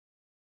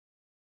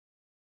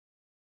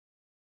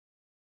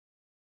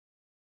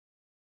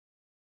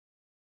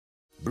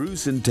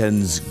Bruce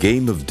intends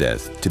Game of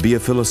Death to be a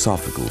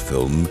philosophical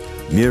film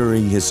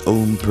mirroring his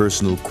own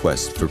personal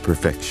quest for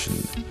perfection.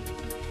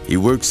 He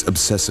works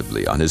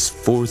obsessively on his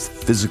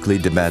fourth physically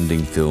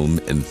demanding film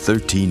in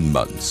 13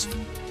 months.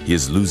 He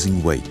is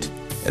losing weight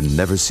and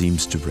never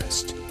seems to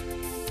rest.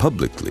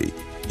 Publicly,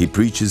 he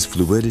preaches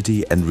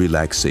fluidity and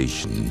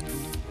relaxation,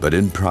 but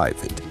in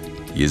private,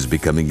 he is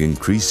becoming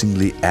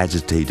increasingly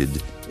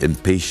agitated,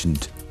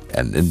 impatient,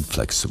 and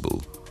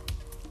inflexible.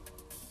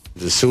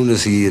 As soon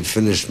as he had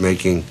finished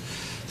making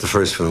the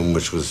first film,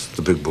 which was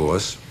The Big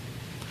Boss,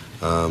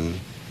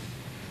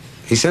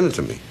 he sent it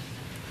to me.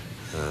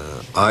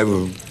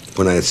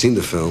 When I had seen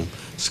the film,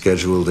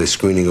 scheduled a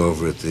screening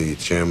over at the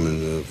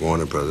chairman of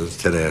Warner Brothers,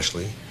 Ted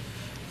Ashley,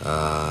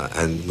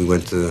 and we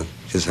went to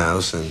his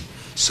house and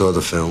saw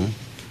the film,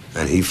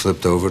 and he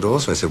flipped over it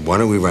also. I said, why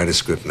don't we write a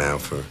script now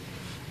for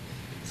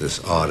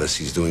this artist?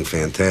 He's doing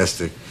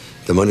fantastic.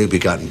 The money will be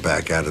gotten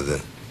back out of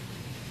the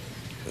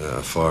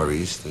Far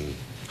East and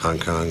Hong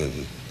Kong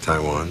and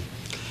Taiwan.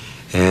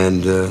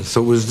 And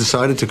so it was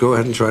decided to go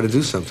ahead and try to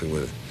do something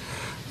with it.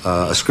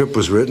 A script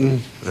was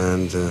written,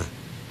 and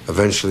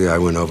eventually I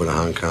went over to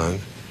Hong Kong,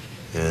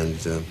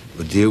 and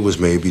a deal was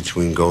made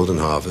between Golden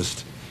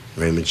Harvest,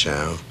 Raymond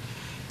Chow's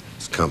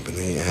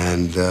company,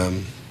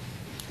 and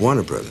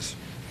Warner Brothers.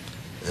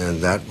 And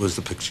that was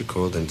the picture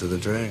called Into the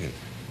Dragon.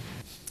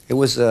 It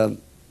was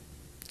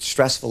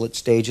stressful at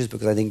stages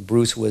because I think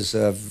Bruce was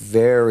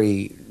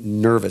very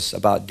nervous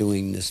about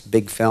doing this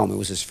big film. It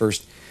was his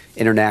first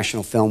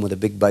international film with a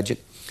big budget.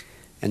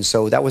 And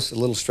so that was a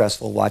little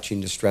stressful,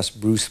 watching the stress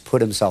Bruce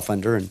put himself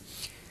under.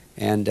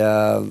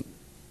 But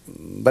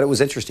it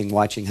was interesting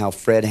watching how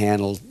Fred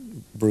handled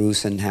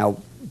Bruce and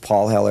how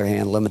Paul Heller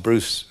handled him.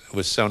 Bruce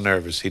was so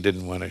nervous he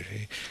didn't want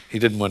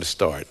to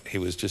start. He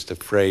was just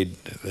afraid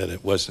that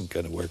it wasn't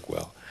going to work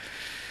well.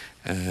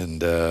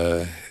 And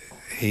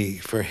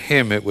for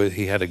him,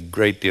 he had a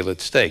great deal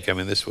at stake. I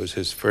mean, this was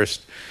his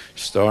first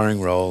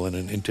starring role in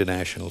an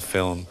international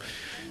film,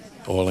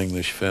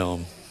 all-English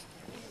film,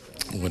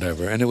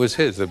 whatever. And it was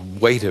the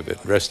weight of it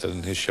rested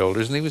on his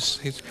shoulders. And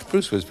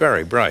Bruce was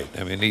very bright.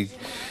 I mean,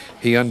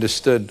 he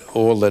understood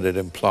all that it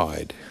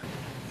implied.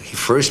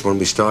 First, when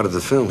we started the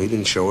film, he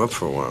didn't show up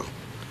for a while.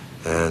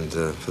 And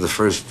for the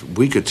first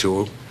week or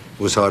two, it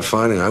was hard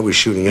finding. I was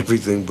shooting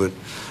everything but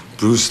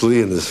Bruce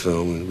Lee in this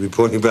film, and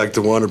reporting back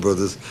to Warner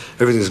Brothers,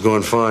 everything's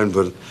going fine,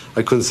 but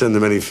I couldn't send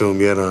them any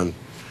film yet on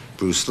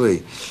Bruce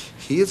Lee.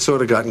 He had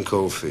sort of gotten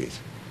cold feet.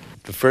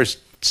 The first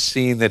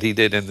scene that he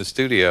did in the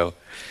studio,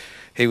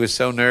 he was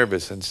so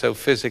nervous and so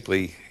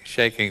physically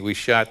shaking. We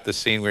shot the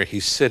scene where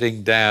he's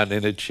sitting down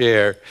in a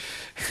chair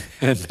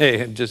and they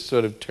had just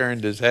sort of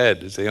turned his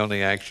head. It's the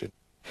only action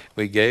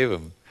we gave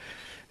him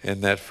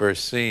in that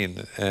first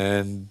scene,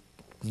 and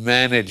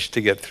managed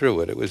to get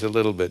through it. It was a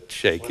little bit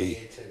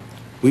shaky.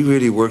 We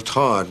really worked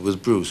hard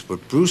with Bruce,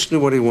 but Bruce knew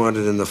what he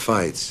wanted in the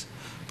fights.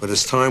 But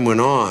as time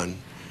went on,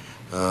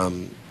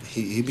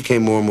 he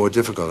became more and more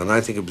difficult, and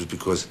I think it was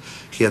because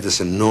he had this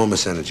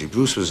enormous energy.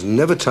 Bruce was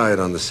never tired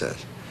on the set.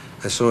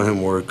 I saw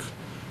him work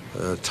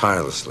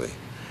tirelessly,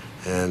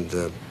 and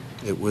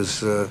it was,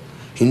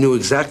 he knew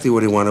exactly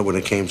what he wanted when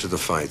it came to the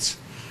fights.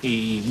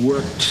 He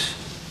worked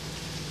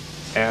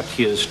at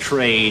his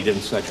trade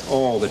and such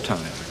all the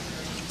time.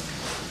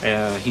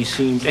 He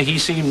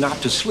seemed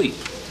not to sleep.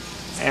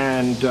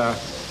 And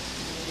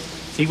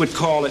he would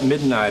call at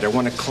midnight or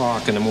 1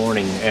 o'clock in the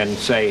morning and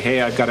say,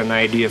 hey, I've got an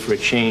idea for a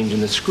change in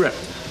the script.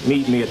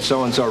 Meet me at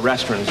so-and-so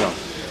restaurant. So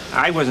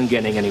I wasn't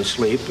getting any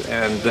sleep,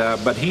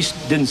 but he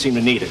didn't seem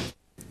to need it.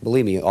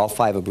 Believe me, all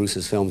 5 of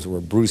Bruce's films were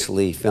Bruce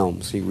Lee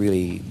films. He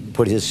really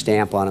put his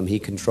stamp on them. He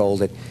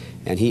controlled it,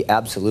 and he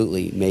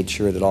absolutely made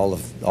sure that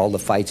all the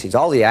fight scenes,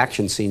 all the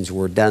action scenes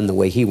were done the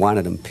way he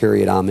wanted them,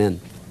 period, amen.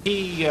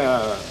 He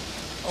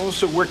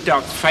also worked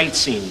out fight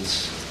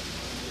scenes,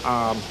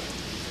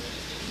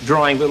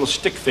 drawing little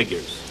stick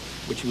figures,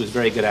 which he was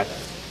very good at.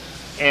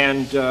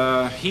 And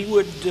he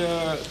would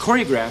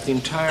choreograph the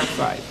entire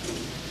fight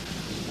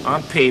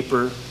on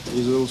paper,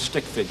 these little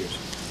stick figures.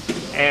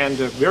 And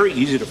very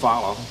easy to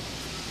follow.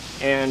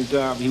 And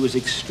he was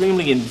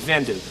extremely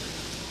inventive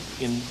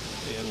in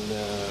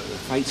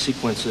fight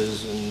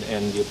sequences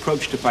and the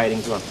approach to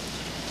fighting.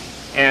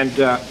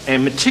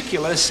 And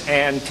meticulous,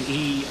 and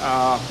he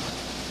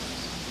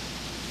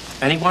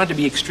wanted to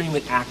be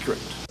extremely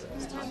accurate.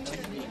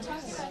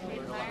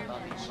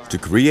 To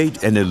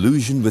create an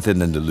illusion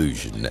within an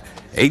illusion,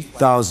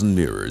 8,000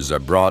 mirrors are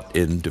brought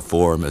in to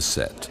form a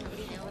set.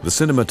 The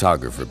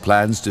cinematographer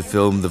plans to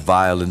film the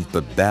violent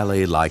but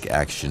ballet-like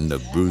action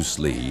of Bruce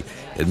Lee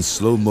in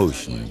slow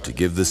motion to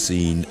give the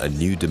scene a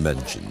new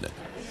dimension.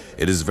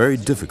 It is very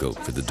difficult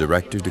for the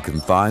director to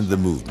confine the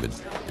movement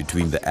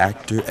between the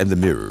actor and the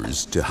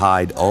mirrors to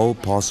hide all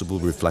possible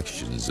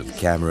reflections of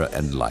camera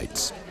and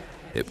lights.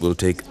 It will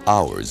take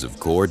hours of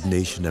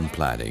coordination and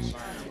planning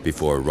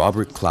before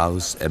Robert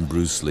Klaus and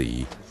Bruce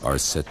Lee are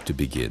set to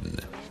begin.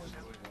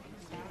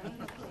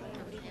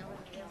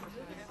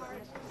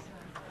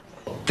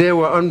 there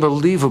were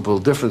unbelievable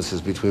differences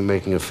between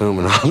making a film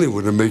in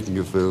Hollywood and making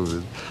a film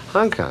in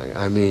Hong Kong.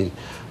 I mean,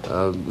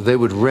 they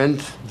would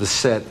rent the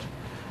set,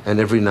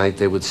 and every night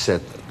they would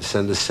send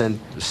the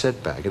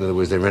set back. In other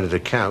words, they rented a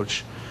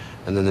couch,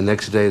 and then the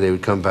next day they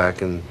would come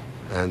back and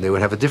they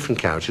would have a different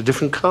couch, a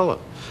different color.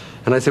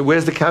 And I said,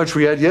 where's the couch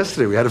we had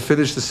yesterday? We had to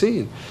finish the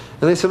scene.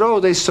 And they said, oh,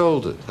 they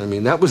sold it. I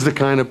mean, that was the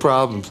kind of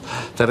problems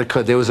that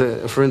occurred. There was,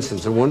 for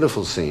instance, a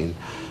wonderful scene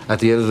at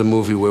the end of the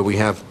movie where we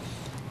have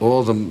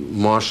all the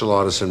martial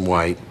artists in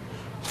white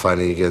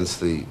fighting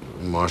against the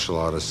martial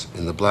artists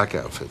in the black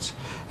outfits.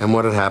 And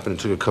what had happened,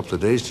 it took a couple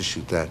of days to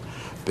shoot that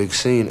big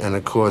scene. And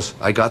of course,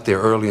 I got there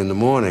early in the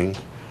morning,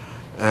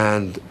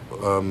 and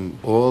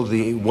all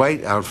the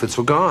white outfits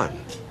were gone.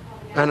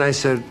 And I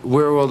said,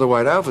 where are all the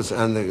white outfits?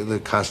 And the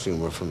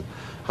costumer from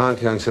Hong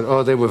Kong said,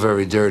 oh, they were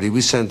very dirty.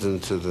 We sent them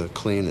to the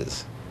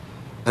cleaners.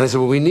 And I said,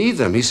 well, we need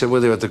them. He said, well,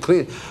 they're at the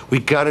clean. We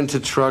got into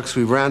trucks.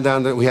 We ran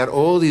down there. We had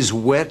all these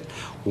wet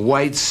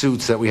white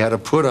suits that we had to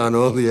put on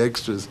all the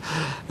extras.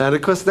 And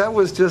of course, that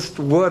was just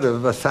one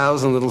of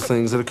 1,000 little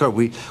things that occurred.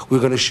 We were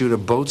going to shoot a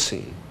boat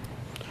scene.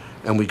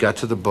 And we got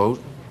to the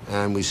boat,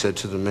 and we said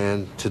to the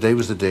man, today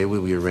was the day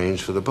we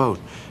arranged for the boat.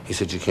 He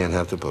said, you can't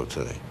have the boat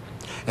today.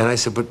 And I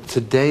said, but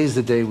today's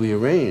the day we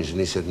arranged. And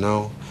he said,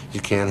 no, you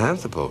can't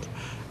have the boat.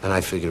 And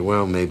I figured,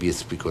 well, maybe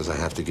it's because I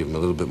have to give him a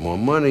little bit more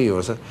money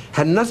or something.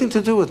 Had nothing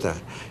to do with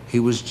that. He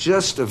was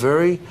just a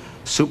very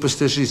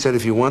superstitious. He said,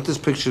 if you want this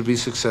picture to be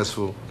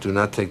successful, do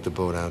not take the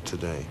boat out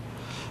today.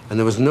 And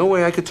there was no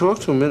way I could talk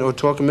to him or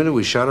talk him into it.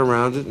 We shot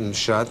around it and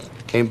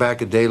came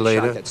back a day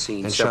later. Shot that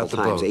scene and several shot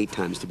the times, boat. 8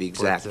 times to be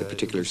exact, the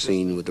particular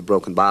scene with the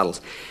broken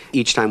bottles.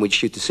 Each time we'd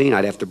shoot the scene,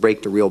 I'd have to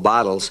break the real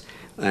bottles.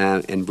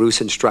 And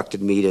Bruce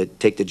instructed me to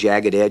take the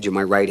jagged edge of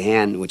my right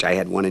hand, which I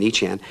had one in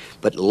each hand,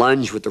 but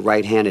lunge with the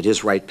right hand at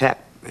his right pec.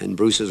 And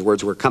Bruce's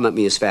words were, come at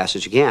me as fast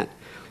as you can.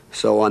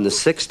 So on the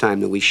 6th time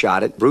that we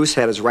shot it, Bruce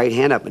had his right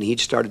hand up and he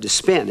started to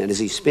spin. And as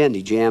he spinned,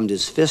 he jammed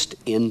his fist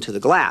into the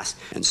glass.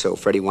 And so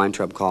Freddie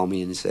Weintraub called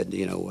me and said,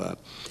 you know,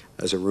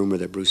 there's a rumor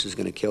that Bruce is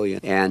going to kill you.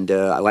 And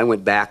I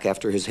went back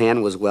after his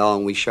hand was well,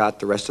 and we shot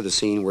the rest of the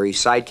scene where he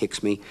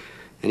sidekicks me.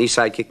 And he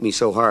sidekicked me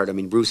so hard, I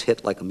mean, Bruce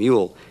hit like a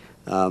mule.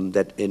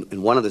 That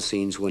in one of the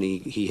scenes when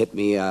he hit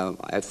me,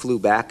 I flew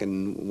back,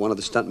 and one of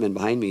the stuntmen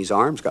behind me, his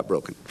arms got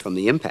broken from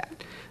the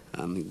impact.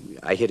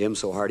 I hit him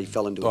so hard he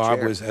fell into a chair.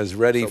 Bob was as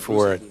ready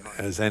for it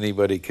as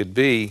anybody could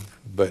be,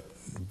 but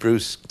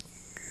Bruce,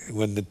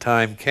 when the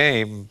time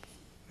came,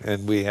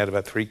 and we had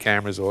about 3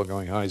 cameras all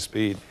going high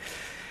speed,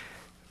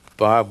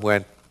 Bob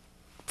went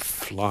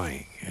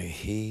flying.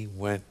 He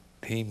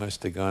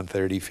must have gone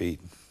 30 feet.